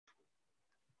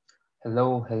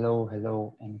Hello,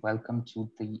 and welcome to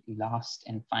the last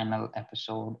and final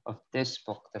episode of this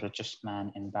book, The Richest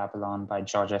Man in Babylon by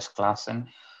George S. Clason.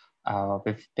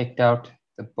 We've picked out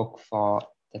the book for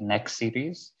the next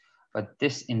series, but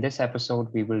in this episode,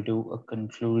 we will do a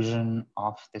conclusion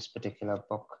of this particular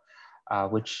book,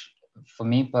 which for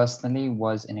me personally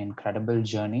was an incredible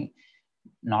journey,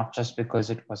 not just because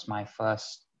it was my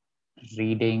first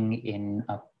reading in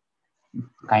a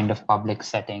kind of public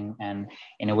setting and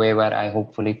in a way where I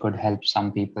hopefully could help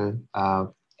some people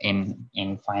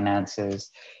in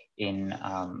finances, in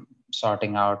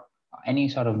sorting out any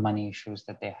sort of money issues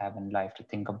that they have in life to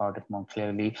think about it more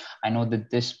clearly. I know that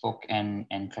this book and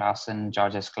Classen,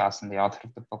 George S. Classen, the author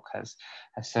of the book, has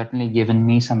certainly given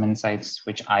me some insights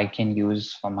which I can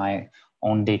use for my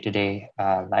own day-to-day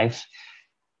life.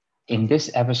 In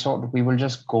this episode, we will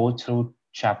just go through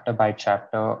chapter by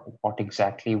chapter what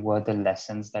exactly were the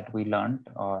lessons that we learned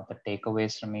or the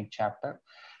takeaways from each chapter,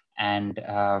 and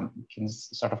can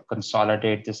sort of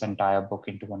consolidate this entire book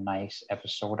into a nice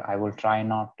episode. I will try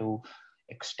not to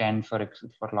extend for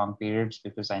long periods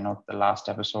because I know the last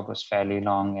episode was fairly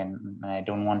long, and I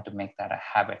don't want to make that a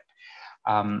habit.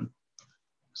 Um,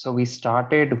 so we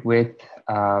started with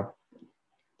uh,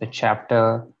 the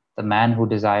chapter "The Man Who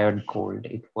Desired Gold."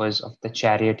 It was of the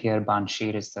charioteer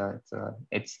Banshir.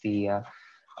 It's the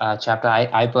chapter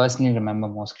I personally remember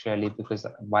most clearly because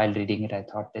while reading it, I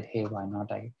thought that, hey, why not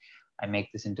I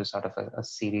make this into sort of a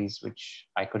series which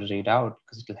I could read out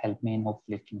because it'll help me and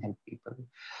hopefully it can help people.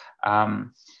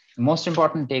 The most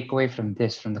important takeaway from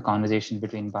the conversation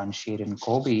between Banshir and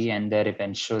Kobe and their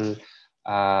eventual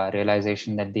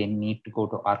realization that they need to go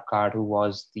to Arkad, who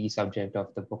was the subject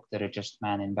of the book, The Richest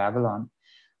Man in Babylon,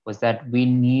 was that we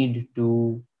need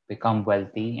to become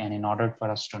wealthy. And in order for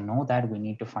us to know that, we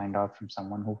need to find out from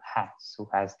someone who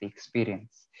has the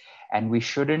experience. And we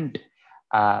shouldn't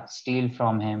steal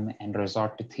from him and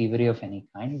resort to thievery of any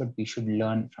kind, but we should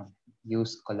learn from him,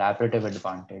 use collaborative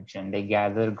advantage. And they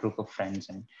gathered a group of friends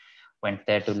and went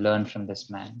there to learn from this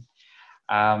man.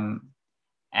 Um,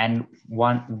 and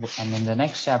in the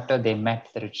next chapter they met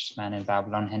the richest man in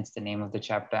Babylon, hence the name of the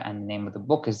chapter, and the name of the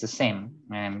book is the same.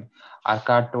 And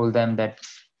Arkad told them that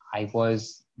I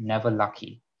was never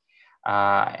lucky.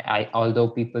 Although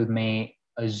people may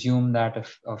assume that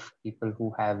of people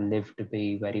who have lived to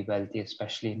be very wealthy,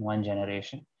 especially in one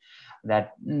generation,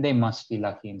 that they must be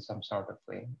lucky in some sort of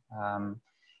way.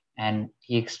 And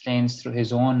he explains through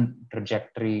his own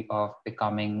trajectory of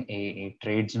becoming a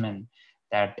tradesman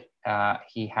that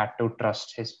he had to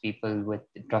trust people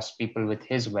with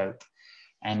his wealth.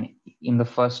 And in the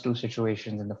first two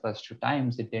situations, in the first two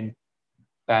times, it didn't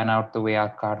pan out the way our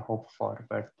card hoped for.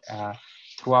 But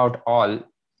throughout all,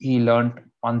 he learned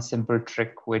one simple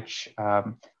trick, which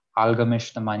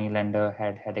Algamish, the moneylender,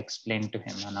 had explained to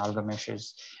him. And Algamish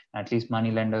is, at least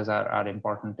moneylenders are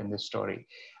important in this story,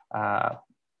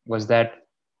 was that,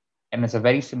 and it's a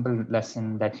very simple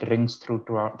lesson that rings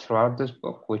throughout this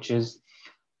book, which is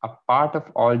a part of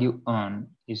all you earn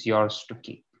is yours to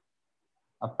keep.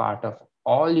 A part of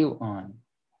all you earn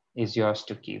is yours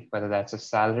to keep, whether that's a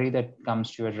salary that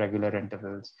comes to you at regular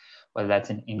intervals, whether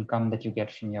that's an income that you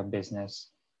get from your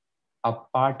business. A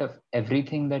part of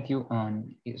everything that you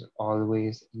earn is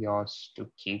always yours to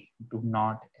keep. Do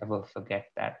not ever forget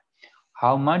that.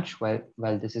 How much? Well,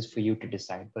 this is for you to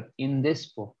decide. But in this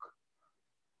book,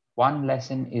 one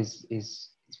lesson is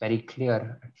very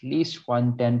clear. At least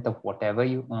 1/10 of whatever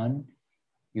you earn,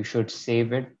 you should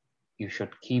save it, you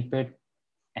should keep it,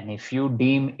 and if you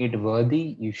deem it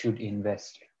worthy, you should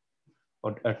invest it.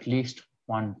 But at least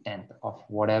 1/10 of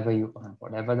whatever you earn,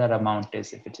 whatever that amount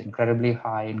is, if it's incredibly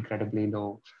high, incredibly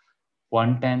low,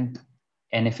 1/10,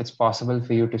 and if it's possible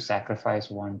for you to sacrifice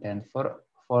 1/10 for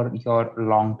your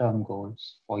long-term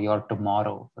goals, for your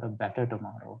tomorrow, for a better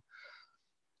tomorrow,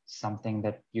 something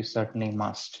that you certainly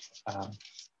must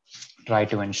try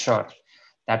to ensure.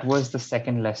 That was the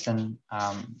second lesson.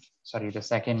 The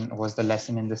second was the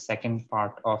lesson in the second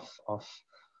part of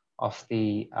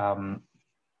the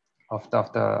of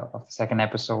the second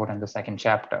episode and the second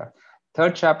chapter.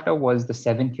 Third chapter was the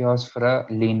 7 cures for a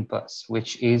lean purse,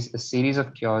 which is a series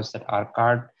of cures that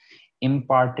Arkad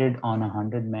imparted on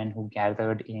 100 men who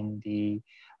gathered in the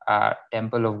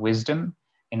Temple of Wisdom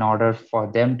in order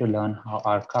for them to learn how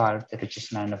Arkad, the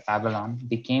richest man of Babylon,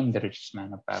 became the richest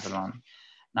man of Babylon.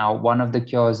 Now, one of the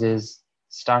cures is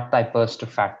start thy purse to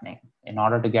fattening. In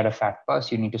order to get a fat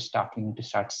purse, you need to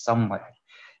start somewhere,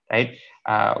 right?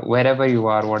 Wherever you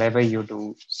are, whatever you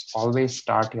do, always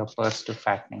start your purse to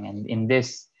fattening. And in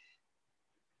this,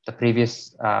 the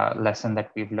previous lesson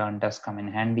that we've learned does come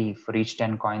in handy. For each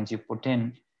 10 coins you put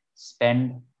in,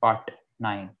 spend but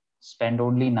 9. spend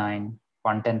only 9,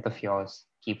 1/10 of yours,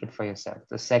 keep it for yourself.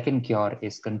 The second cure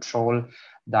is control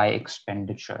thy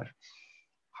expenditure.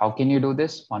 How can you do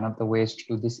this? One of the ways to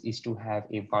do this is to have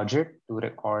a budget to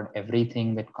record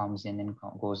everything that comes in and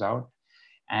goes out,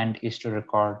 and is to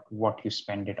record what you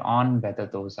spend it on, whether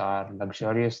those are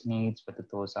luxurious needs, whether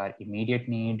those are immediate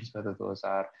needs, whether those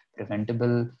are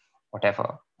preventable,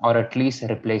 whatever, or at least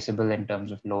replaceable in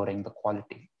terms of lowering the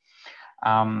quality.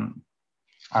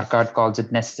 Arcad calls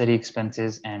it necessary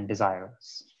expenses and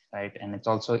desires, right? And it's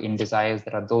also in desires,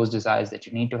 there are those desires that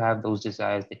you need to have, those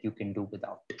desires that you can do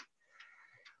without.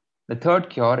 The third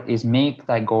cure is make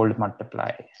thy gold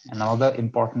multiply. Another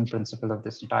important principle of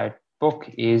this entire book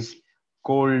is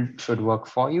gold should work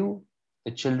for you.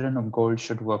 The children of gold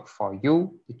should work for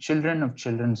you. The children of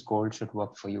children's gold should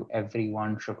work for you.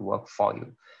 Everyone should work for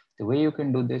you. The way you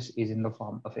can do this is in the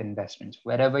form of investments,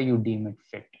 wherever you deem it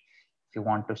fit. If you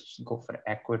want to go for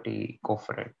equity, go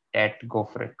for it. Debt, go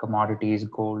for it. Commodities,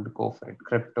 gold, go for it.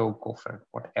 Crypto, go for it.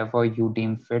 Whatever you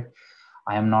deem fit.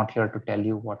 I am not here to tell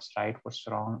you what's right, what's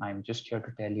wrong. I'm just here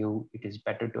to tell you it is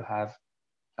better to have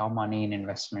your money in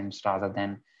investments rather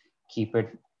than keep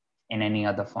it in any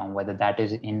other form, whether that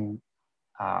is in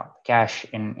cash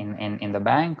in the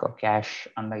bank or cash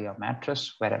under your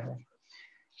mattress, wherever.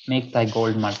 Make thy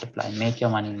gold multiply, make your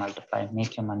money multiply,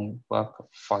 make your money work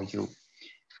for you.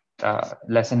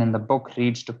 Lesson in the book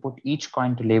reads to put each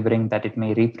coin to laboring that it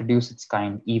may reproduce its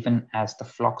kind, even as the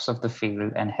flocks of the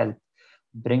field, and help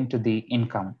bring to thee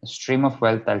income, a stream of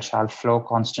wealth that shall flow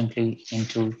constantly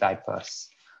into thy purse.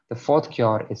 The fourth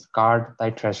cure is guard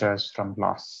thy treasures from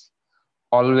loss.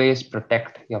 Always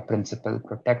protect your principal,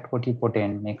 protect what you put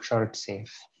in, make sure it's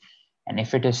safe. And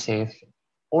if it is safe,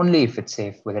 only if it's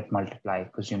safe will it multiply,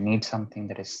 because you need something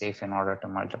that is safe in order to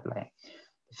multiply.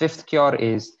 The fifth cure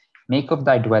is make of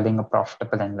thy dwelling a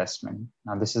profitable investment.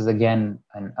 Now, this is again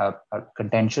a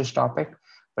contentious topic,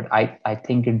 but I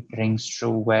think it rings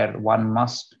true where one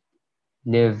must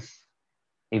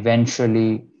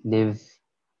eventually live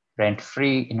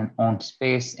rent-free in an owned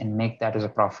space and make that as a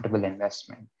profitable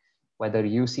investment. Whether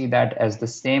you see that as the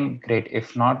same, great.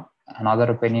 If not,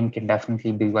 another opinion can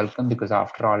definitely be welcome, because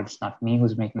after all, it's not me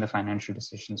who's making the financial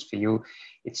decisions for you,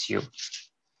 it's you.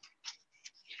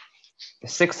 The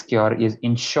sixth cure is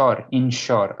ensure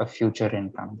a future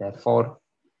income. Therefore,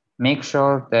 make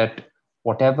sure that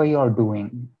whatever you're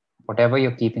doing, whatever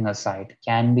you're keeping aside,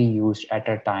 can be used at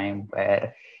a time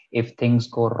where if things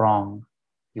go wrong,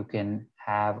 you can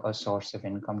have a source of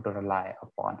income to rely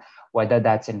upon, whether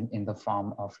that's in the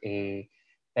form of a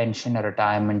pension, a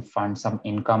retirement fund, some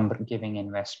income giving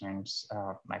investments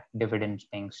like dividends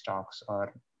paying stocks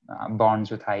or bonds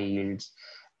with high yields,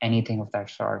 anything of that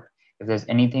sort. If there's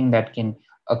anything that can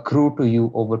accrue to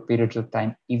you over periods of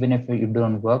time, even if you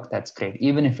don't work, that's great.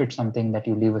 Even if it's something that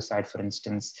you leave aside, for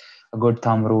instance, a good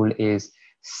thumb rule is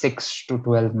 6 to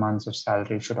 12 months of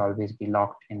salary should always be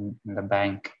locked in the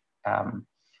bank,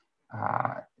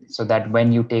 so that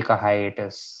when you take a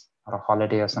hiatus or a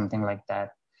holiday or something like that,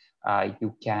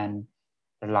 you can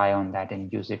rely on that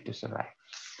and use it to survive.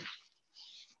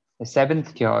 The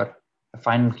seventh cure, the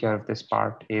final cure of this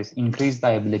part, is increase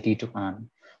the ability to earn.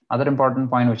 Another important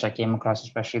point which I came across,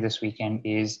 especially this weekend,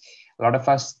 is a lot of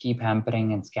us keep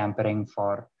hampering and scampering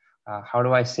for how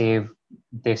do I save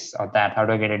this or that? How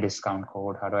do I get a discount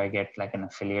code? How do I get like an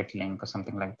affiliate link or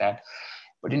something like that?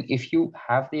 But if you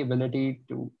have the ability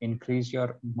to increase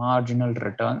your marginal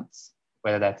returns,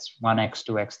 whether that's 1x,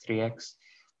 2x, 3x,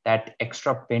 that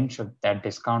extra pinch of that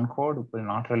discount code will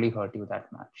not really hurt you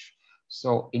that much.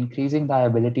 So increasing the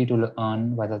ability to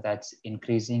earn, whether that's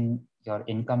increasing your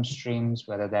income streams,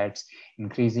 whether that's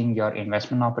increasing your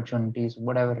investment opportunities,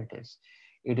 whatever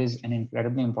it is an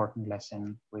incredibly important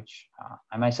lesson, which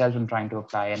I myself am trying to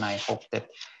apply. And I hope that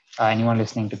anyone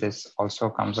listening to this also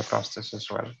comes across this as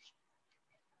well.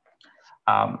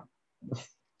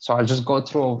 So I'll just go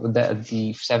through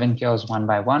the 7 cures one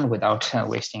by one without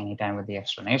wasting any time with the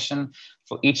explanation.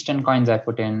 For each 10 coins I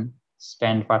put in,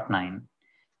 spend but 9.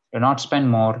 Do not spend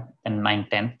more than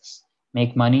 9/10.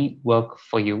 Make money work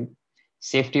for you.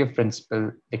 Safety of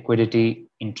principal, liquidity,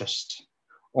 interest.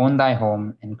 Own thy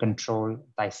home and control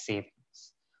thy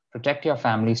savings. Protect your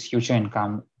family's future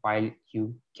income while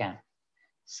you can.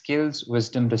 Skills,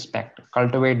 wisdom, respect.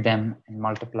 Cultivate them and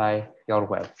multiply your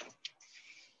wealth.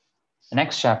 The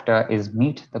next chapter is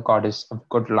Meet the Goddess of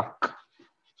Good Luck.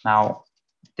 Now,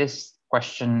 this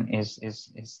question is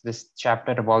this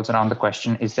chapter revolves around the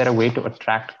question, is there a way to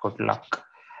attract good luck?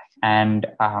 And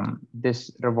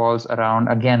this revolves around,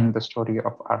 again, the story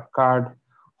of Arcad,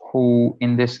 who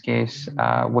in this case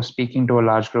was speaking to a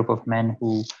large group of men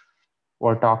who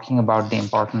we're talking about the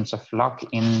importance of luck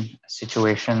in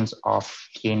situations of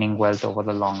gaining wealth over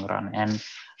the long run. And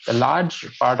the large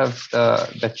part of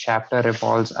the chapter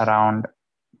revolves around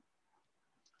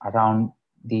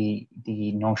the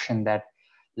notion that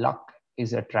luck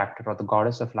is attracted, or the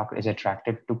goddess of luck is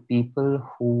attracted to people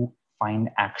who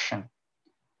find action,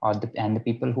 and the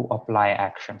people who apply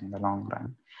action in the long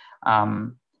run.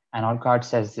 And Olcott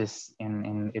says this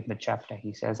in the chapter.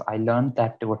 He says, I learned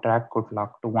that to attract good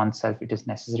luck to oneself, it is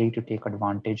necessary to take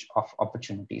advantage of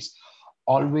opportunities.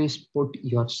 Always put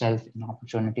yourself in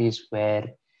opportunities where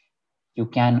you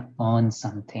can earn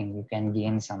something, you can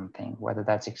gain something, whether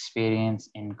that's experience,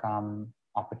 income,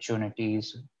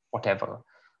 opportunities, whatever,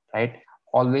 right?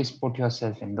 Always put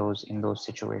yourself in those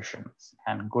situations,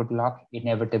 and good luck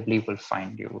inevitably will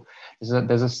find you.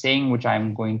 There's a saying which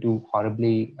I'm going to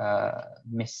horribly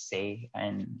missay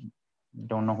and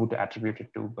don't know who to attribute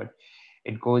it to, but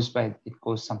it goes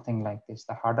something like this: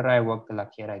 the harder I work, the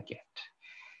luckier I get.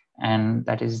 And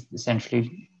that is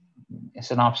essentially a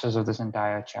synopsis of this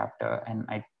entire chapter, and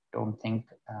I don't think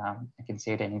I can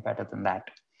say it any better than that.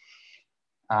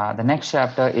 The next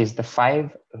chapter is the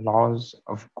 5 laws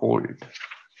of gold.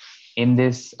 In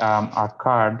this, our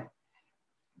card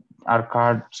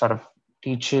sort of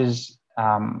teaches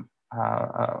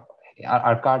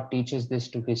Arkad teaches this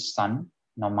to his son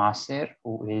Namasir,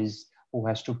 who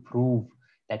has to prove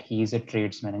that he is a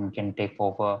tradesman and can take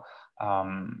over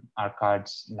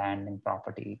Arkad's land and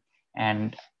property.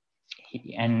 And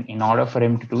in order for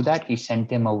him to do that, he sent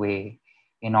him away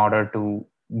in order to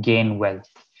gain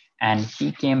wealth. And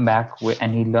he came back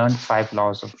and he learned 5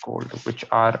 laws of gold, which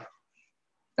are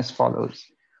as follows.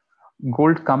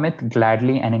 Gold cometh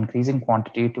gladly and increasing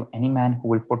quantity to any man who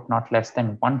will put not less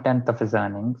than 1/10 of his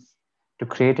earnings to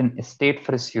create an estate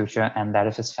for his future and that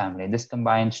of his family. This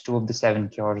combines 2 of the 7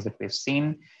 cures that we've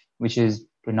seen, which is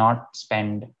to not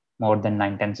spend more than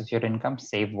 9/10 of your income,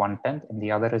 save 1/10, and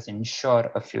the other is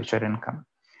ensure a future income.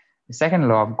 The second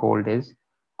law of gold is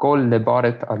gold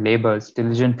laboreth or labors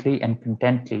diligently and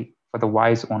contently for the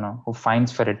wise owner who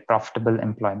finds for it profitable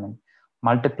employment,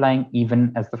 multiplying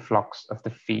even as the flocks of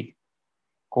the field.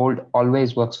 Gold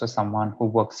always works for someone who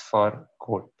works for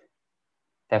gold.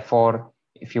 Therefore,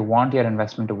 if you want your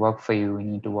investment to work for you, you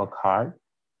need to work hard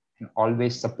and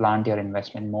always supplant your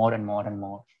investment more and more and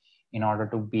more in order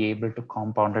to be able to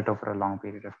compound it over a long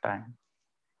period of time.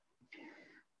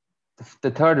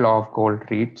 The third law of gold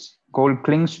reads, gold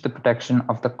clings to the protection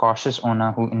of the cautious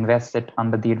owner who invests it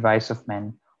under the advice of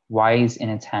men wise in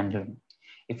its handling.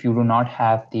 If you do not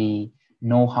have the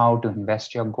know-how to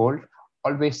invest your gold,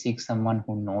 always seek someone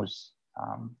who knows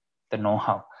the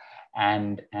know-how,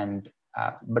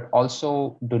 but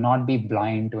also do not be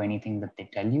blind to anything that they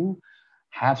tell you.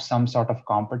 Have some sort of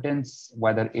competence,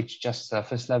 whether it's just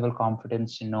surface level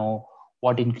competence to know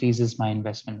what increases my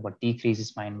investment, what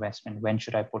decreases my investment, when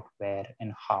should I put where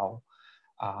and how.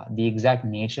 The exact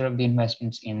nature of the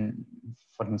investments in,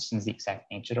 for instance, the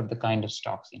exact nature of the kind of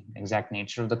stocks, the exact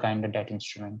nature of the kind of debt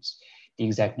instruments, the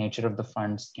exact nature of the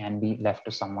funds can be left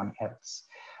to someone else.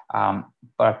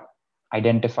 But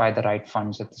identify the right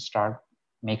funds at the start.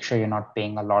 Make sure you're not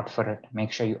paying a lot for it.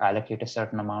 Make sure you allocate a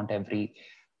certain amount every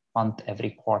month,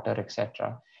 every quarter,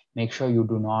 etc. Make sure you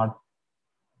do not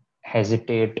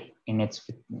hesitate in its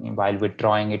while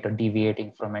withdrawing it or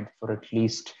deviating from it for at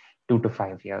least 2 to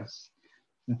 5 years.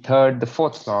 Third, the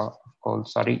fourth law of gold,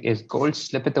 is gold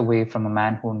slippeth away from a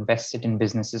man who invests it in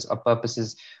businesses or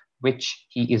purposes which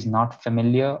he is not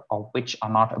familiar or which are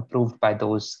not approved by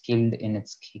those skilled in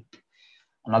its keep.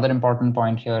 Another important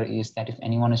point here is that if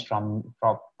anyone is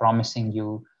promising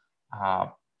you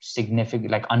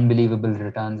significant, like unbelievable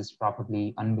returns, it's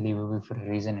probably unbelievable for a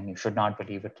reason, and you should not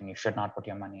believe it, and you should not put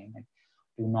your money in it.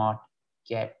 Do not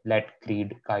let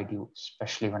greed guide you,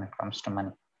 especially when it comes to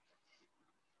money.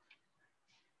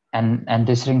 And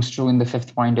this rings true in the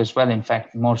fifth point as well. In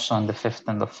fact, more so in the fifth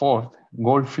than the fourth.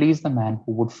 Gold flees the man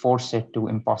who would force it to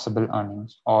impossible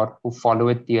earnings, or who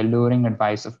followeth the alluring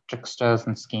advice of tricksters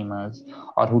and schemers,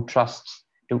 or who trusts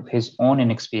to his own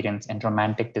inexperience and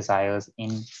romantic desires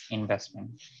in investment.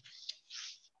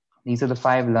 These are the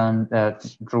 5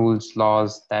 rules,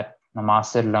 laws that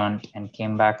Namasir learned and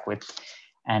came back with.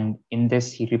 And in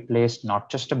this, he replaced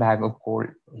not just a bag of gold.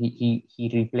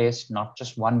 He replaced not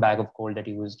just one bag of gold that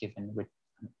he was given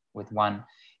with one.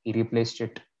 He replaced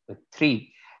it with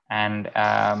 3, and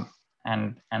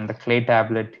the clay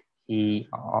tablet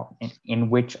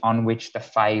on which the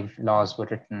 5 laws were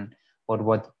written were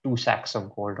worth 2 sacks of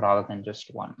gold rather than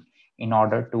just one, in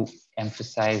order to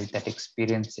emphasize that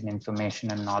experience and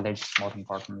information and knowledge is more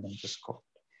important than just gold.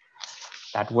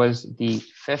 That was the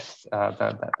fifth,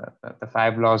 the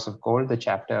five laws of gold, the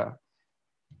chapter.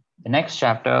 The next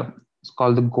chapter is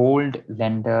called the Gold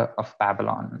Lender of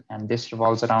Babylon. And this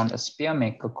revolves around a spear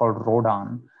maker called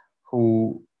Rodan,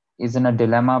 who is in a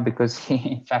dilemma because he,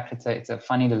 in fact, it's a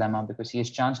funny dilemma because he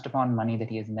has chanced upon money that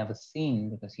he has never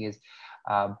seen because he has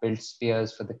built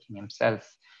spears for the king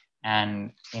himself.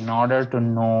 And in order to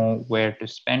know where to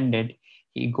spend it,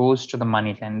 he goes to the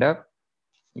money lender,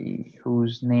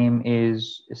 whose name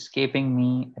is escaping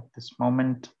me at this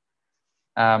moment.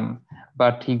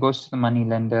 But he goes to the money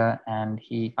lender and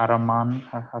Araman,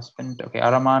 her husband. Okay,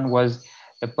 Araman was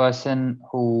the person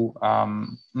who,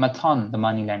 Mathon, the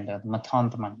money lender,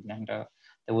 Mathon, the money lender.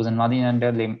 There was a money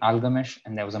lender named Algamish,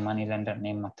 and there was a money lender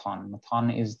named Mathon.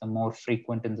 Mathon is the more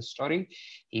frequent in the story.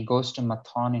 He goes to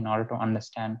Mathon in order to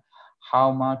understand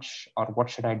how much or what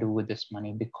should I do with this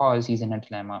money, because he's in a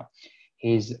dilemma.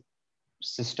 His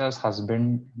sister's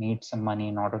husband needs some money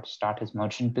in order to start his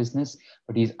merchant business,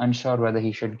 but he's unsure whether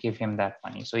he should give him that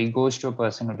money. So he goes to a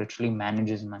person who literally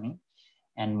manages money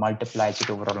and multiplies it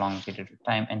over a long period of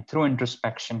time. And through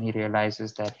introspection, he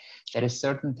realizes that there is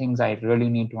certain things I really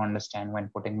need to understand when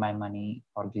putting my money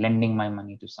or lending my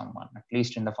money to someone, at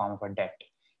least in the form of a debt,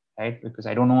 right? Because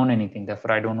I don't own anything,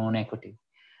 therefore I don't own equity.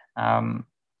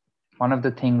 One of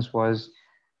the things was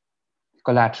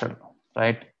collateral,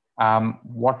 right?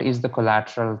 What is the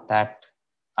collateral that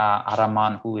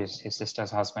Araman, who is his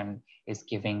sister's husband, is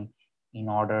giving in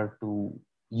order to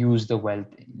use the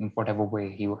wealth in whatever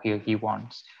way he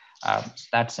wants? So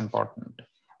that's important.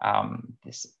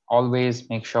 This always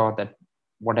make sure that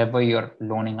whatever you're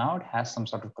loaning out has some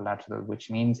sort of collateral,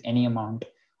 which means any amount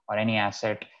or any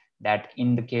asset that,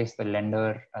 in the case the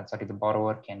the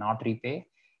borrower cannot repay,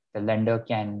 the lender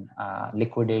can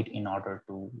liquidate in order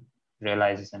to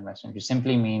realize this investment. Which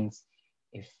simply means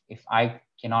if I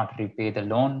cannot repay the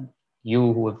loan,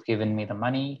 you who have given me the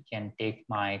money can take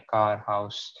my car,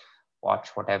 house, watch,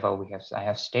 whatever I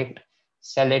have staked,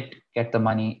 sell it, get the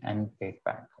money, and pay it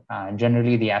back.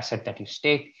 Generally, the asset that you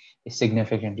stake is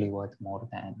significantly worth more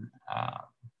than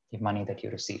the money that you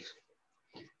receive.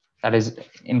 That is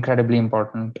incredibly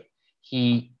important.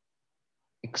 He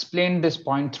explained this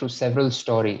point through several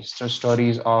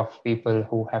stories of people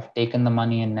who have taken the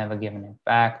money and never given it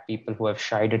back, people who have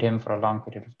shied at him for a long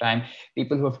period of time,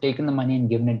 people who have taken the money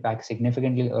and given it back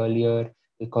significantly earlier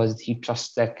because he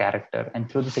trusts their character. And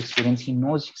through this experience, he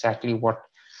knows exactly what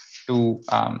to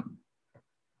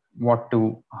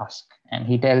ask. And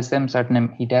he tells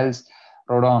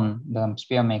Rodon, the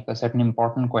spear maker, certain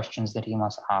important questions that he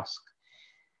must ask.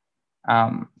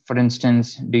 For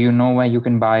instance, do you know where you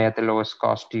can buy at the lowest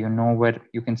cost? Do you know where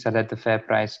you can sell at the fair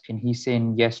price? Can he say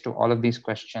yes to all of these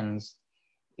questions?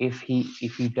 If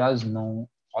he does know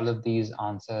all of these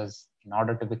answers, in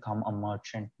order to become a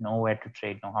merchant, know where to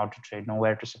trade, know how to trade, know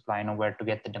where to supply, know where to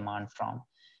get the demand from,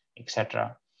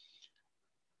 etc.,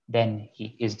 then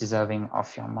he is deserving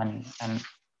of your money. And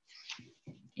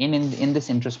in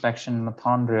this introspection,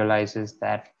 Mathon realizes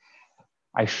that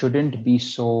I shouldn't be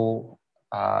so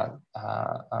uh,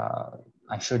 uh, uh,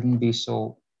 I shouldn't be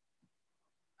so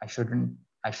I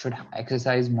should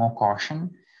exercise more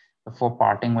caution before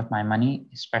parting with my money,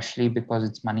 especially because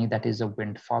it's money that is a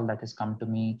windfall that has come to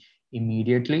me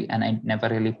immediately and I never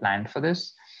really planned for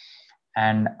this.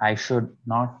 And I should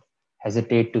not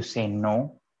hesitate to say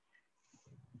no,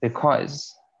 because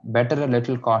better a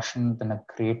little caution than a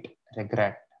great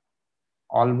regret.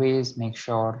 Always make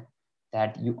sure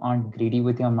that you aren't greedy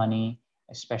with your money,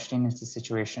 especially in a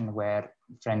situation where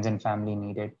friends and family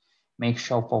need it. Make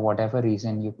sure, for whatever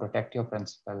reason, you protect your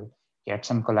principal, get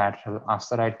some collateral, ask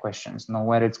the right questions, know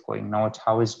where it's going, know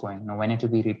how it's going, know when it will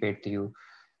be repaid to you.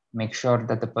 Make sure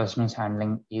that the person who's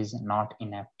handling is not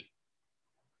inept.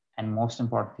 And most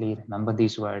importantly, remember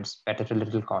these words: better a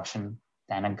little caution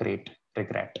than a great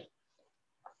regret.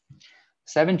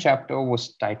 Seventh chapter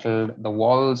was titled "The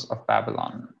Walls of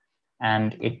Babylon,"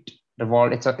 and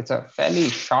it's a fairly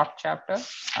short chapter,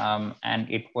 and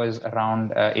it was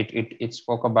around. It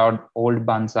spoke about old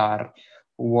Banzar,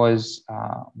 who was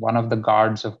one of the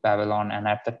guards of Babylon, and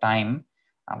at the time,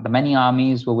 the many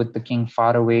armies were with the king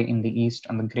far away in the east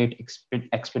on the great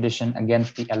expedition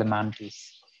against the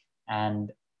Elemantes,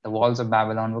 and the walls of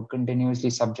Babylon were continuously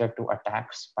subject to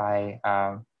attacks by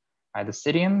the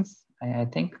Syrians, I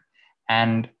think,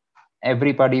 and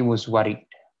everybody was worried.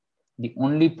 The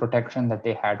only protection that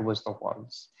they had was the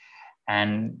walls.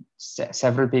 And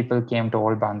several people came to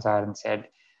old Banzar and said,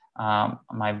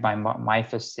 my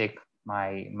wife is sick,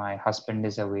 my husband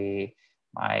is away,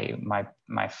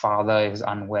 my father is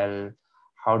unwell.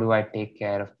 How do I take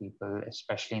care of people,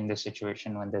 especially in this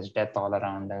situation when there's death all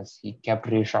around us? He kept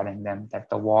reassuring them that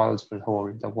the walls will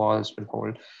hold, the walls will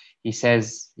hold. He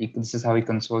says, this is how he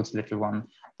consoles little one.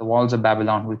 The walls of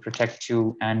Babylon will protect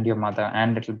you and your mother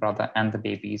and little brother and the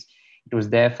babies. It was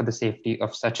there for the safety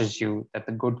of such as you that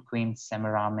the good Queen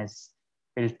Semiramis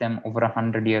built them over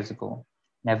 100 years ago.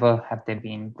 Never have they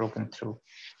been broken through.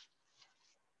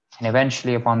 And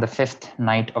eventually, upon the fifth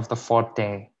night of the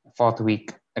fourth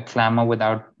week, the clamor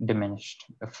without diminished.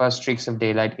 The first streaks of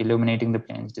daylight illuminating the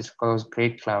plains disclosed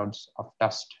great clouds of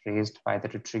dust raised by the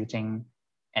retreating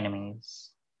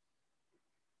enemies.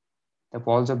 The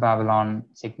walls of Babylon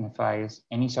signifies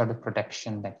any sort of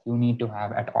protection that you need to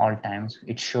have at all times.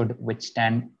 It should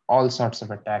withstand all sorts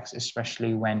of attacks,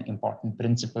 especially when important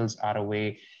principles are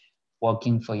away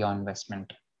working for your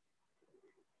investment.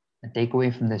 The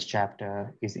takeaway from this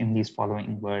chapter is in these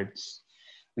following words.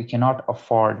 We cannot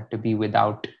afford to be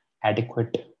without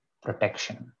adequate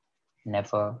protection.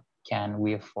 Never can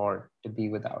we afford to be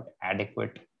without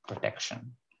adequate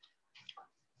protection.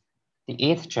 The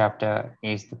eighth chapter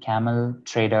is the camel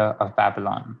trader of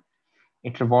Babylon.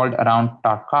 It revolved around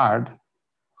Tarkard,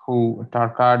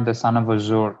 the son of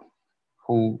Azur,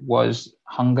 who was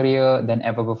hungrier than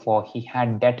ever before. He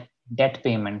had debt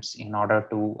payments in order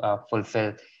to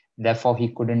fulfill. Therefore, he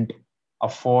couldn't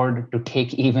afford to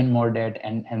take even more debt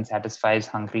and satisfy his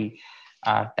hungry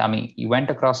tummy. He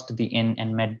went across to the inn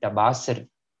and met Dabasir,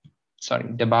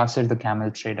 the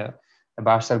camel trader.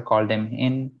 Dabasir called him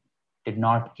in, did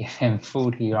not give him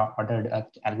food. He ordered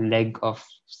a leg of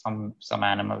some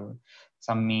animal,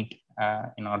 some meat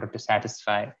in order to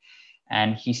satisfy.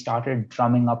 And he started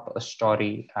drumming up a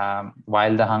story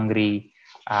while the hungry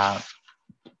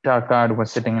Tarkard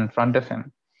was sitting in front of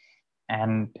him.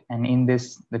 And in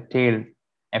this, the tale,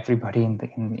 everybody in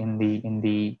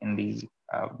the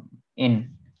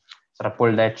inn sort of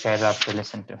pulled their chairs up to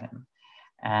listen to him.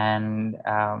 And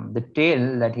the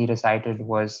tale that he recited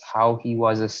was how he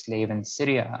was a slave in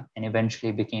Syria and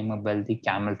eventually became a wealthy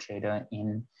camel trader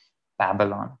in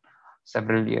Babylon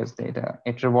several years later.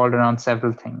 It revolved around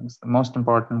several things. The most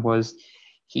important was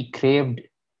he craved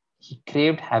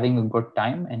having a good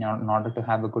time, and in order to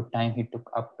have a good time, he took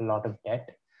up a lot of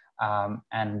debt,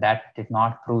 and that did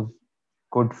not prove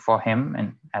good for him,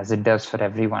 and as it does for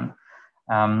everyone.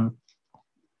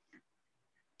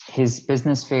 His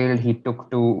business failed. His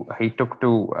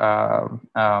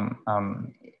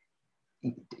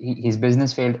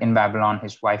business failed in Babylon.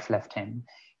 His wife left him.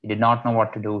 He did not know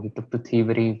what to do. He took to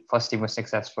thievery. First, he was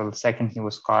successful. Second, he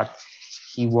was caught.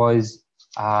 He was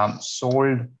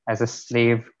sold as a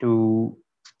slave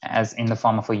as in the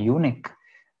form of a eunuch,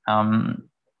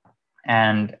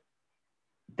 and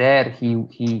there he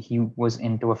was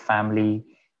into a family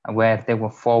where there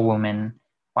were 4 women.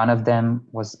 One of them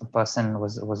was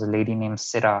a lady named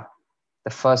Sirah,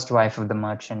 the first wife of the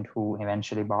merchant who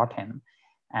eventually bought him,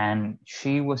 and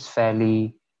she was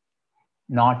fairly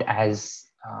not as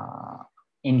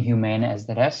inhumane as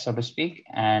the rest, so to speak,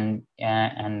 and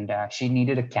she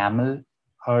needed a camel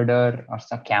herder or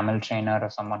some camel trainer or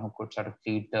someone who could sort of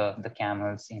feed the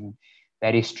camels in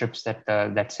various trips that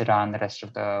Sirah and the rest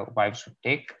of the wives would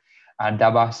take.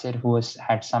 Dabasir, who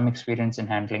had some experience in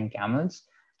handling camels,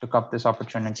 took up this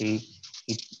opportunity,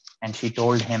 and she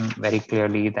told him very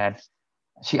clearly that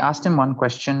she asked him one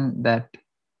question that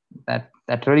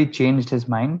really changed his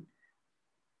mind.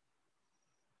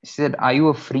 She said, "Are you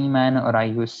a free man or are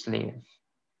you a slave?"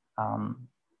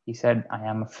 He said, "I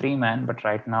am a free man, but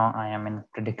right now I am in a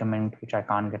predicament which I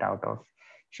can't get out of."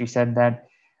 She said that,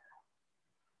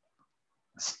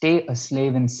 "Stay a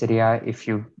slave in Syria if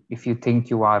you think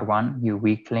you are one, you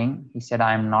weakling." He said,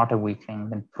 "I am not a weakling,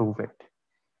 then prove it."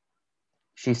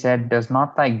 She said, "Does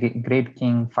not thy great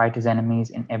king fight his enemies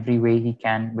in every way he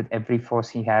can with every force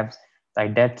he has? Thy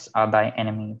debts are thy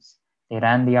enemies. They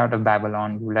ran thee out of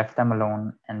Babylon, you left them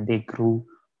alone, and they grew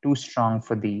too strong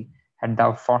for thee. Had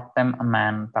thou fought them a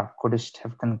man, thou couldst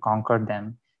have conquered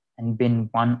them and been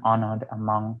one honored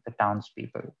among the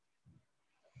townspeople."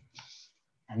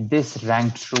 And this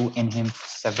rang true in him for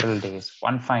several days.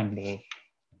 One fine day,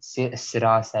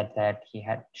 Sirah said that she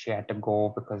had to go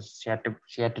because she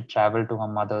had to travel to her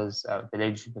mother's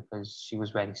village because she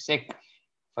was very sick.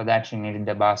 For that, she needed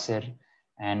Dabasir,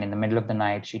 and in the middle of the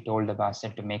night, she told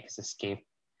Dabasir to make his escape,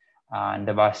 and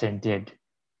Dabasir did,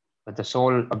 with the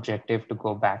sole objective to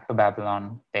go back to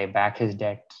Babylon, pay back his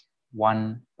debts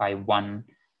one by one,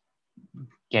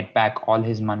 get back all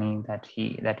his money that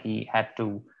he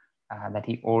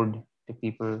owed to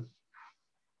people,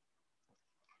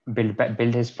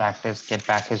 build his practice, get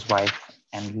back his wife,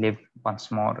 and live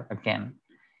once more again.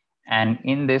 And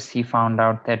in this, he found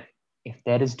out that if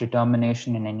there is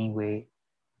determination in any way,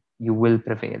 you will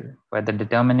prevail. Where the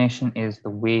determination is, the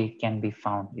way can be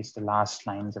found, is the last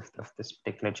lines of this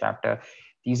particular chapter.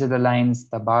 These are the lines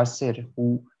the Basir,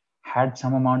 who had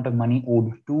some amount of money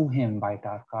owed to him by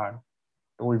Tarkar,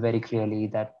 told very clearly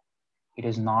that it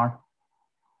is not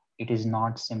it is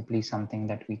not simply something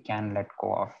that we can let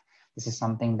go of. This is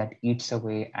something that eats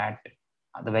away at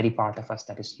the very part of us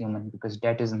that is human, because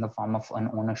debt is in the form of an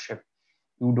ownership.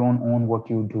 You don't own what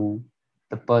you do.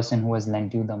 The person who has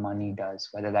lent you the money does.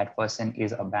 Whether that person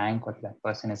is a bank, or that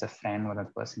person is a friend, or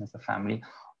that person is a family,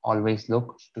 always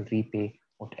look to repay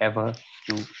whatever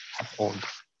you have owed.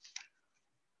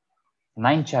 The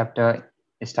ninth chapter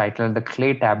is titled The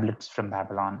Clay Tablets from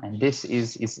Babylon, and this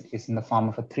is in the form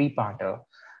of a three-parter.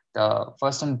 The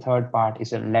first and third part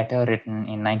is a letter written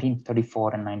in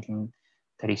 1934 and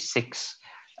 1936.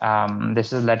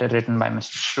 This is a letter written by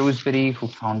Mr. Shrewsbury, who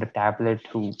found a tablet,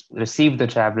 who received the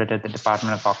tablet at the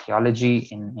Department of Archaeology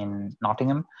in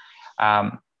Nottingham.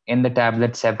 In the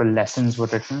tablet, several lessons were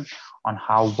written on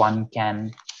how one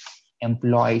can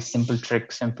employ simple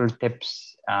tricks, simple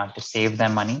tips to save their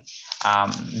money.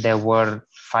 There were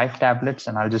 5 tablets,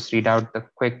 and I'll just read out the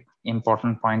quick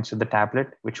important points of the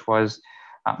tablet, which was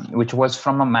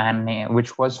from the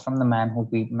man who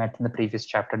we met in the previous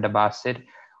chapter, Dabasir,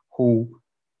 who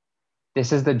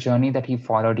this is the journey that he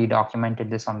followed. He documented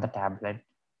this on the tablet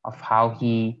of how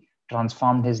he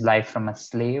transformed his life from a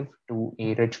slave to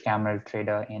a rich camel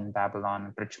trader in Babylon,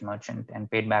 a rich merchant, and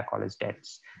paid back all his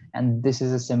debts. And this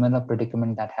is a similar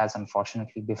predicament that has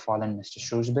unfortunately befallen Mr.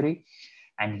 Shrewsbury,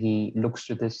 and he looks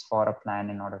to this for a plan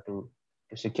in order to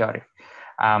secure it.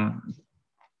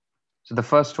 So the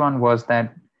first one was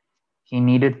that he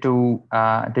needed to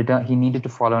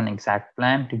follow an exact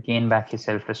plan to gain back his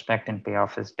self-respect and pay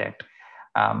off his debt.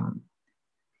 Um,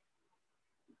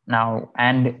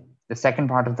 and the second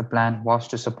part of the plan was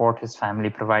to support his family,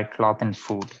 provide cloth and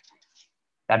food.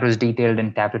 That was detailed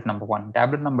in tablet number 1.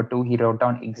 Tablet number 2, he wrote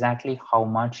down exactly how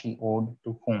much he owed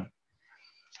to whom.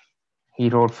 He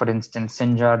wrote, for instance,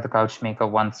 Sinjar, the couch maker,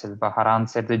 1 silver, Haran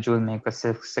said, the jewel maker,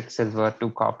 6 silver, 2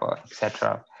 copper,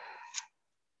 etc.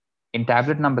 In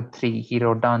tablet number 3, he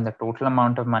wrote down the total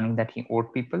amount of money that he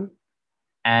owed people,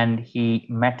 and he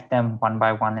met them one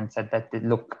by one and said that,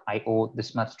 look, I owe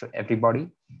this much to everybody.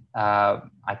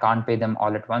 I can't pay them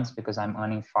all at once because I'm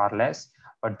earning far less,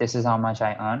 but this is how much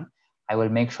I earn. I will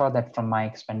make sure that from my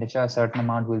expenditure, a certain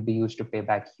amount will be used to pay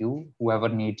back you, whoever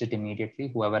needs it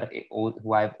immediately, who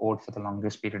I've owed for the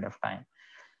longest period of time.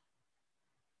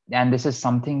 And this is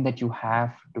something that you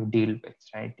have to deal with,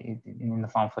 right? In the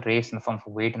form of a race, in the form of a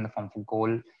weight, in the form of a goal.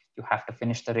 You have to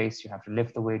finish the race, you have to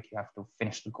lift the weight, you have to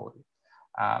finish the goal.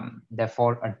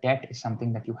 Therefore, a debt is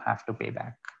something that you have to pay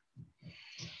back.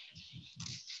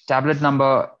 Tablet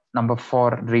number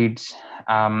 4 reads,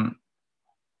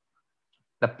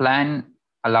 the plan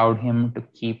allowed him to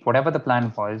keep whatever the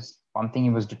plan was. One thing he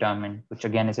was determined, which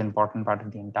again is an important part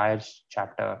of the entire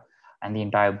chapter and the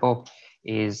entire book,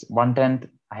 is 1/10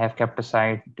 I have kept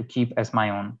aside to keep as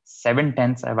my own.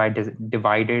 7/10 have I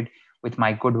divided with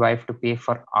my good wife to pay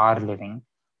for our living.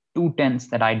 2/10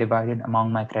 that I divided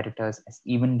among my creditors as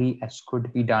evenly as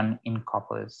could be done in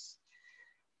coppers.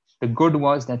 The good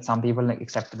was that some people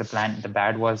accepted the plan. The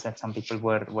bad was that some people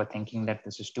were thinking that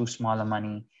this is too small a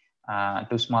money,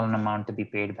 too small an amount to be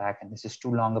paid back, and this is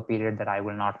too long a period that I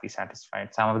will not be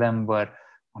satisfied. Some of them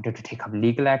wanted to take up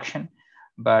legal action,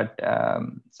 but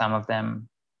some of them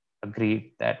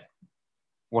agreed that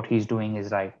what he's doing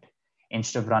is right.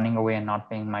 Instead of running away and not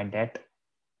paying my debt,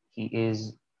 he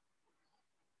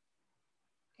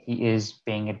is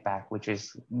paying it back, which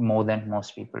is more than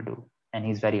most people do, and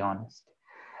he's very honest.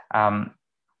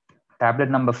 Tablet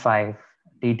number 5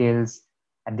 details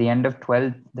at the end of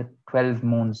 12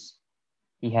 moons,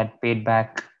 he had paid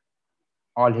back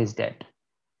all his debt,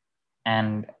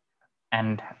 and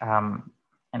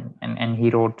he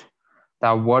wrote,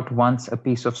 "Thou wert once a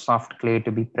piece of soft clay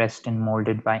to be pressed and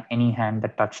molded by any hand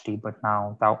that touched thee, but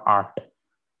now thou art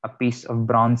a piece of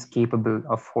bronze capable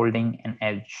of holding an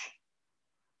edge."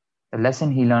 The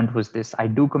lesson he learned was this: I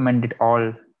do commend it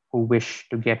all who wish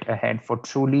to get ahead, for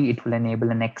truly it will enable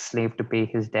an ex-slave to pay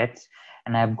his debts,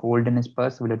 and have gold in his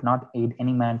purse, will it not aid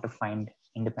any man to find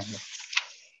independence?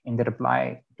 In the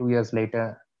reply, 2 years later,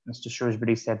 Mr.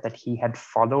 Shrewsbury said that he had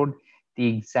followed the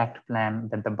exact plan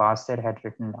that the Basir had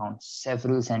written down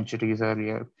several centuries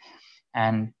earlier,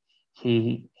 and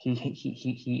he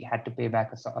had to pay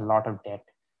back a lot of debt.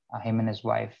 Him and his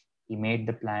wife. He made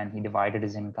the plan. He divided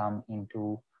his income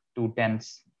into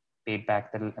 2/10, paid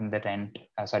back the rent.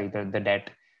 The debt.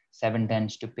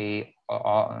 7/10 to pay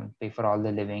for all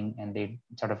the living, and they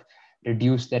sort of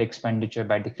reduce their expenditure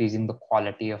by decreasing the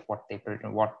quality of what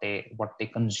they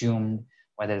consumed,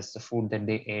 whether it's the food that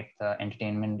they ate, the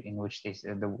entertainment in which they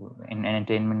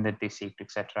entertainment that they seeked,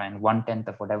 etc. And 1/10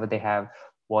 of whatever they have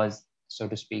was, so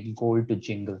to speak, gold to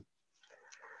jingle.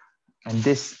 And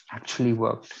this actually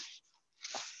worked.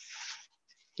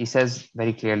 He says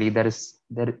very clearly, there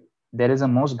is a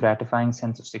most gratifying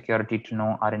sense of security to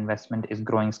know our investment is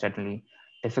growing steadily.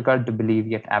 Difficult to believe,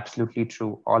 yet absolutely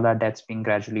true. All our debts being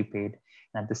gradually paid,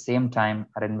 and at the same time,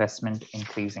 our investment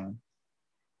increasing.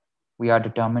 We are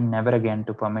determined never again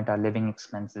to permit our living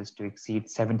expenses to exceed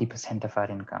 70% of our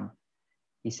income.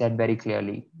 He said very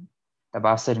clearly,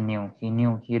 Tabasir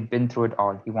knew he had been through it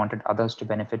all. He wanted others to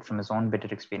benefit from his own bitter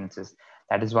experiences.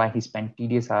 That is why he spent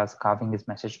tedious hours carving his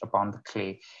message upon the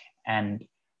clay. And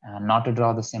not to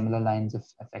draw the similar lines of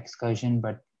excursion,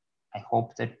 but I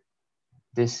hope that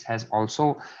this has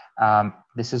also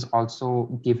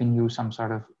given you some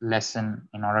sort of lesson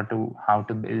in order to how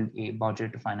to build a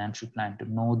budget, a financial plan, to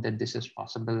know that this is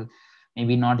possible.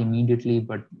 Maybe not immediately,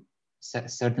 but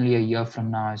certainly a year from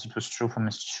now, as it was true for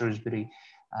Mr. Shrewsbury,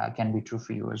 can be true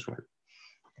for you as well.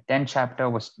 The 10th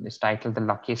chapter is titled The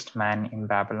Luckiest Man in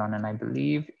Babylon, and I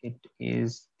believe it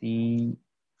is the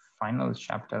final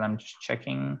chapter. I'm just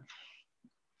checking.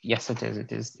 Yes, it is.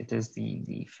 It is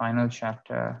the final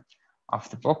chapter of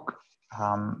the book.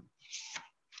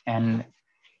 And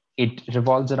it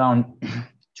revolves around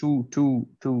two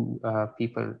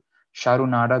people,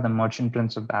 Sharunada, the merchant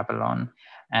prince of Babylon,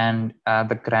 and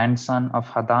the grandson of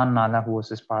Hadan Nala, who was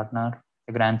his partner.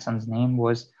 The grandson's name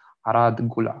was Hadan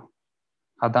Gula,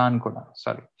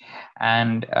 sorry.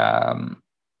 And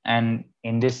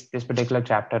in this particular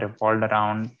chapter revolved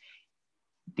around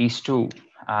these two,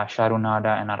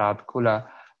 Sharunada and Arad Kula,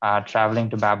 traveling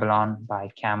to Babylon by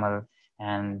camel.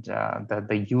 And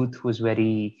the youth who was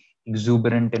very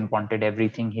exuberant and wanted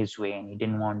everything his way, and he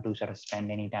didn't want to sort of spend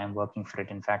any time working for it.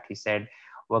 In fact, he said,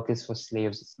 work is for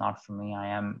slaves, it's not for me. I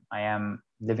am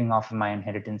living off of my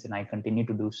inheritance, and I continue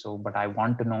to do so, but I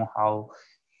want to know how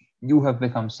you have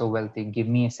become so wealthy. Give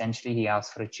me, essentially, he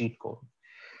asked for a cheat code.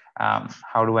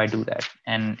 How do I do that?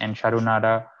 And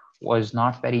Sharunada was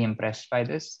not very impressed by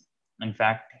this. In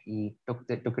fact, he took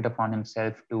it upon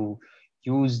himself to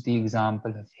use the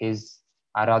example of his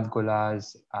Arad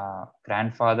Gula's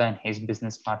grandfather and his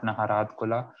business partner Arad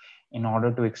Gula in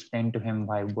order to explain to him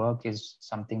why work is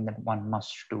something that one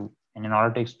must do. And in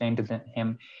order to explain to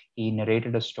him, he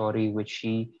narrated a story which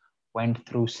he went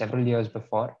through several years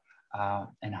before,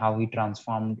 and how he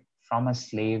transformed from a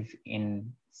slave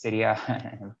in Syria,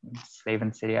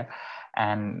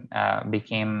 and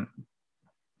became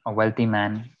a wealthy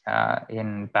man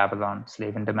in Babylon,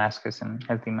 slave in Damascus, and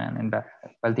wealthy man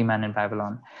in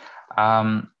Babylon.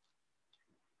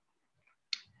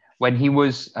 When he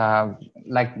was,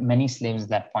 like many slaves at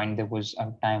that point, there was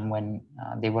a time when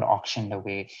they were auctioned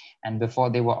away. And before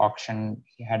they were auctioned,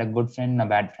 he had a good friend and a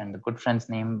bad friend. The good friend's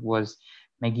name was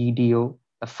Megiddo,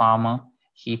 the farmer.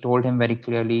 He told him very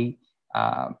clearly,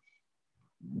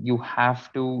 you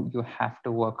have to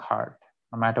work hard.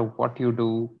 No matter what you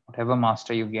do, whatever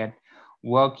master you get,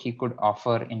 work he could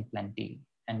offer in plenty,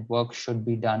 and work should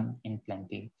be done in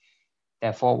plenty.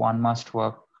 Therefore, one must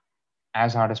work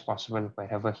as hard as possible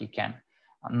wherever he can.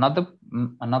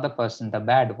 Another person, the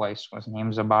bad voice, was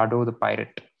named Zabado the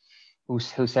pirate, who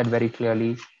said very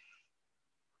clearly,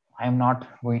 I'm not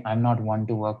one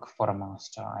to work for a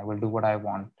master. I will do what I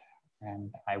want,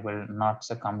 and I will not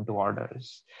succumb to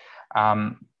orders.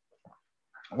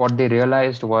 What they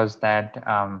realized was that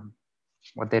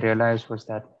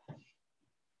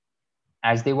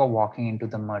as they were walking into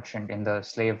the merchant in the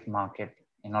slave market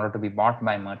in order to be bought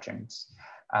by merchants,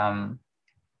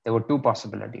 there were two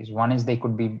possibilities. One is they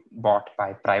could be bought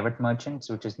by private merchants,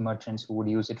 which is merchants who would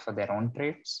use it for their own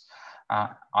trades.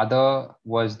 Other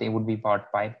was they would be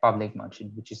bought by public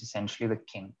merchant, which is essentially the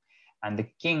king. And the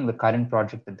current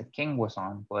project that the king was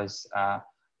on was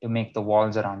to make the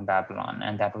walls around Babylon.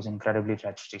 And that was incredibly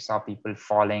tragic. He saw people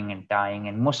falling and dying,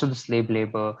 and most of the slave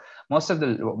labor, most of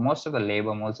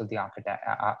the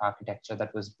architecture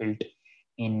that was built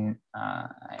in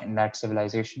that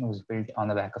civilization was built on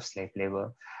the back of slave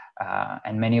labor.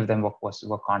 And many of them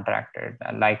were contracted,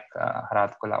 like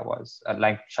Harat Kula was,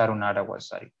 like Sharunada was,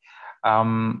 sorry.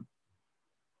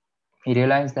 He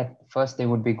realized that first they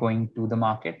would be going to the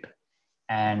market,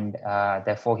 and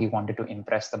therefore he wanted to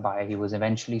impress the buyer. He was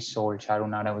eventually sold.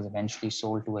 Sharunada was eventually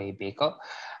sold to a baker,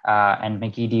 and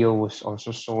Megiddo was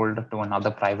also sold to another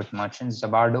private merchant.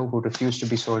 Zabardo, who refused to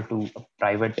be sold to a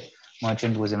private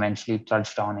merchant, was eventually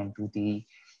trudged on into the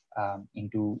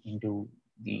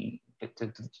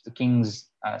king's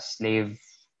slave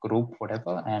group,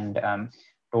 whatever, and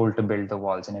told to build the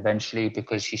walls. And eventually,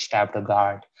 because he stabbed a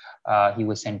guard, he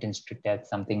was sentenced to death,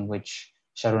 something which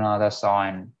Sharunada saw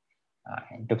and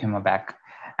took him aback.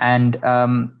 And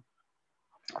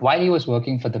while he was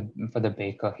working for the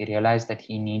baker, he realized that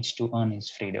he needs to earn his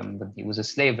freedom. But he was a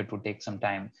slave; it would take some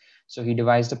time. So he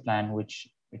devised a plan, which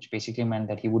basically meant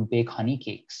that he would bake honey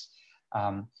cakes,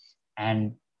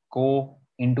 and go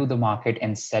into the market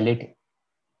and sell it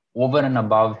over and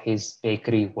above his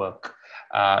bakery work,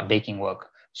 baking work.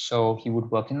 So he would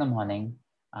work in the morning,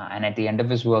 and at the end of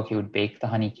his work, he would bake the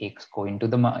honey cakes, go into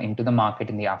the market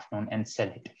in the afternoon, and sell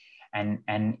it. And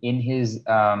in his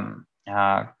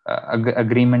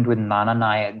agreement with Nana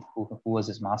Nayad, who was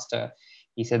his master,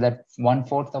 he said that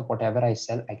 1/4 of whatever I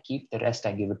sell, I keep; the rest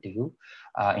I give it to you,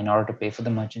 in order to pay for the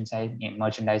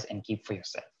merchandise and keep for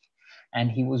yourself. And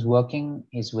he was working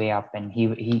his way up, and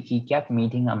he kept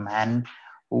meeting a man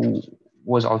who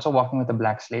was also walking with a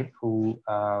black slave who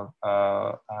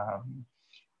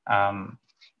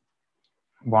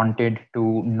wanted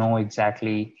to know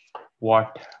exactly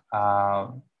what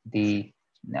who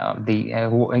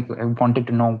wanted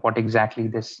to know what exactly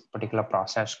this particular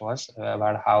process was,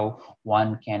 about how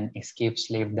one can escape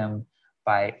slavedom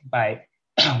by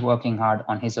working hard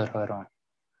on his or her own.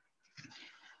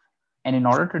 And in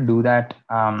order to do that,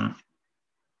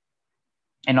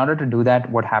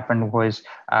 what happened was,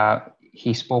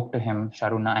 he spoke to him,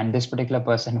 Sharuna, and this particular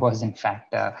person was in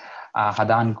fact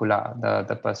Hadan Gula,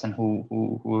 the person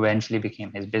who eventually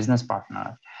became his business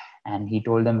partner. And he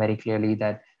told them very clearly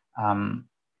that,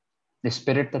 the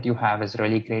spirit that you have is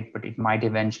really great, but it might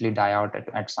eventually die out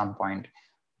at some point.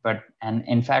 And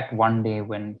in fact, one day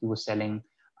when he was selling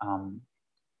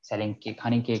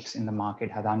honey cakes in the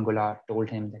market, Hadan Gula told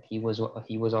him that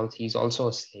he's also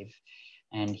a slave,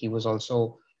 and he was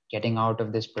also getting out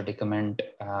of this predicament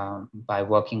by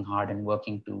working hard and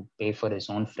working to pay for his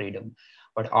own freedom.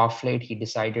 But off late, he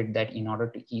decided that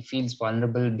he feels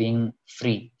vulnerable being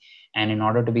free, and in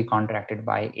order to be contracted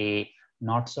by a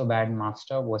not so bad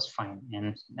master was fine,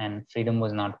 and freedom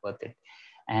was not worth it.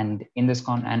 And and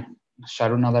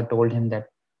Sharunada told him that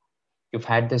you've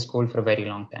had this goal for a very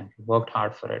long time, you worked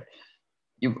hard for it,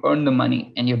 you've earned the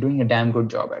money, and you're doing a damn good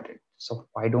job at it. So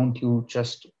why don't you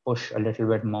just push a little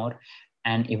bit more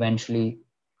and eventually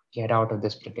get out of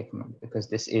this predicament? Because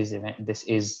this is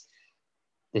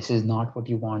not what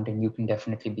you want, and you can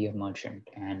definitely be a merchant.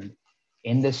 And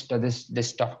in this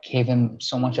talk gave him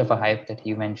so much of a hype that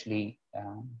he eventually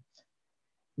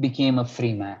became a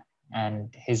free man.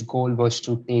 And his goal was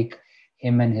to take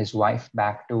him and his wife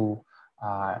back to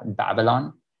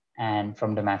Babylon and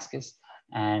from Damascus,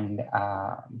 and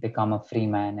become a free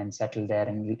man and settle there,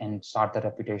 and start the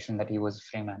reputation that he was a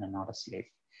free man and not a slave.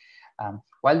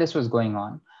 While this was going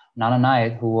on, Nana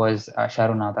Nayar, who was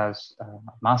Sharunada's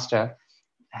master,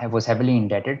 was heavily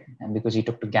indebted, and because he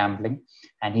took to gambling,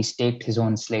 and he staked his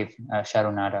own slave,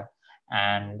 Sharunada,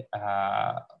 and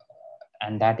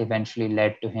that eventually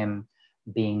led to him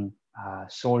being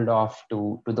sold off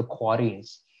to the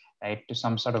quarries, right, to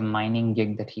some sort of mining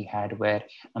gig that he had, where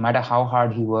no matter how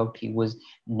hard he worked, he was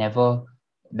never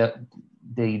the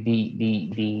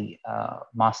the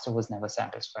master was never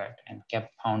satisfied and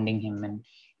kept pounding him. And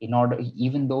in order,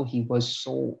 even though he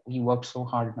worked so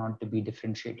hard not to be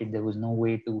differentiated, there was no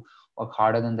way to work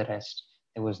harder than the rest.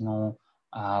 There was no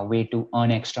way to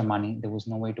earn extra money. There was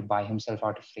no way to buy himself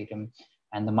out of freedom.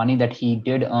 And the money that he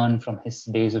did earn from his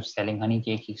days of selling honey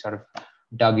cake, he sort of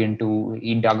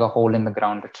he dug a hole in the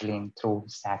ground literally and threw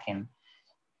his sack in.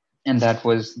 And that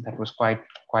was quite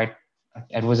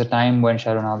it was a time when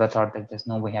Sharunada thought that there's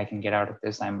no way I can get out of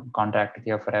this. I'm contracted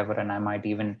here forever, and I might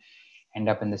even end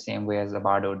up in the same way as the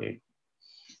Bardo did.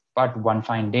 But one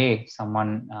fine day,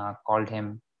 someone called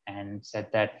him and said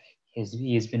that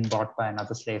he has been bought by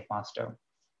another slave master.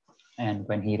 And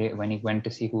when he went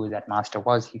to see who that master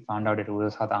was, he found out it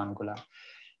was Hadan Gula.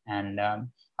 And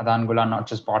Hadan Gula not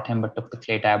just bought him, but took the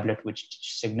clay tablet, which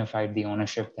signified the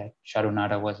ownership that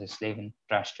Sharunada was his slave, and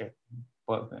trashed it,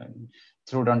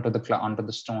 threw it onto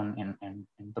the stone, and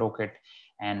broke it,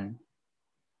 and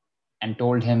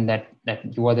told him that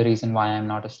you are the reason why I'm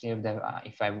not a slave. That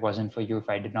if I wasn't for you, if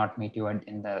I did not meet you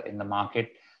in the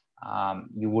market,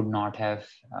 you would not have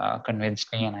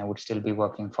convinced me, and I would still be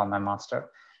working for my master.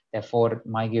 Therefore,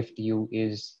 my gift to you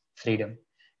is freedom,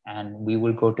 and we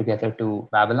will go together to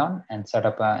Babylon and set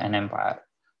up an empire,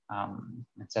 and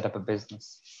set up a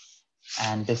business.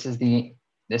 And this is the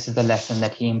lesson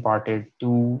that he imparted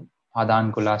to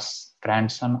Hadan Gula's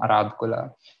grandson, Arad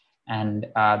Gula. And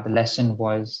the lesson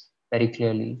was very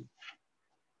clearly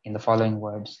in the following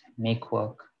words: make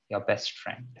work your best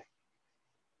friend.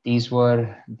 These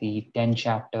were the 10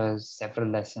 chapters, several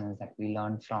lessons that we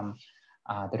learned from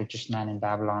The Richest Man in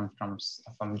Babylon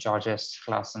from George S.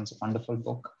 Classen's wonderful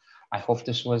book. I hope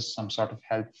this was some sort of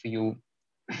help for you.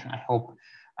 I hope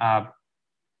uh,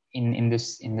 in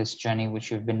this journey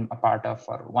which you've been a part of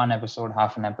for one episode,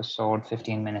 half an episode,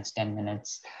 15 minutes, 10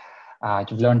 minutes,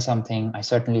 you've learned something. I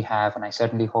certainly have, and I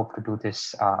certainly hope to do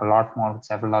this a lot more with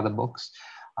several other books.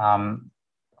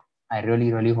 I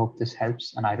really, really hope this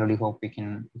helps, and I really hope we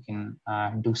can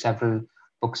do several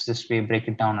books this way, break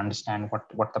it down, understand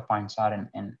what the points are,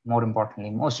 and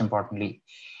most importantly,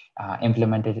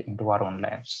 implement it into our own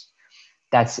lives.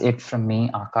 That's it from me,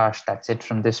 Akash. That's it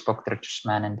from this book, The Richest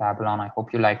Man in Babylon. I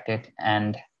hope you liked it,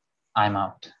 and I'm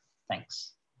out.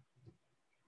 Thanks.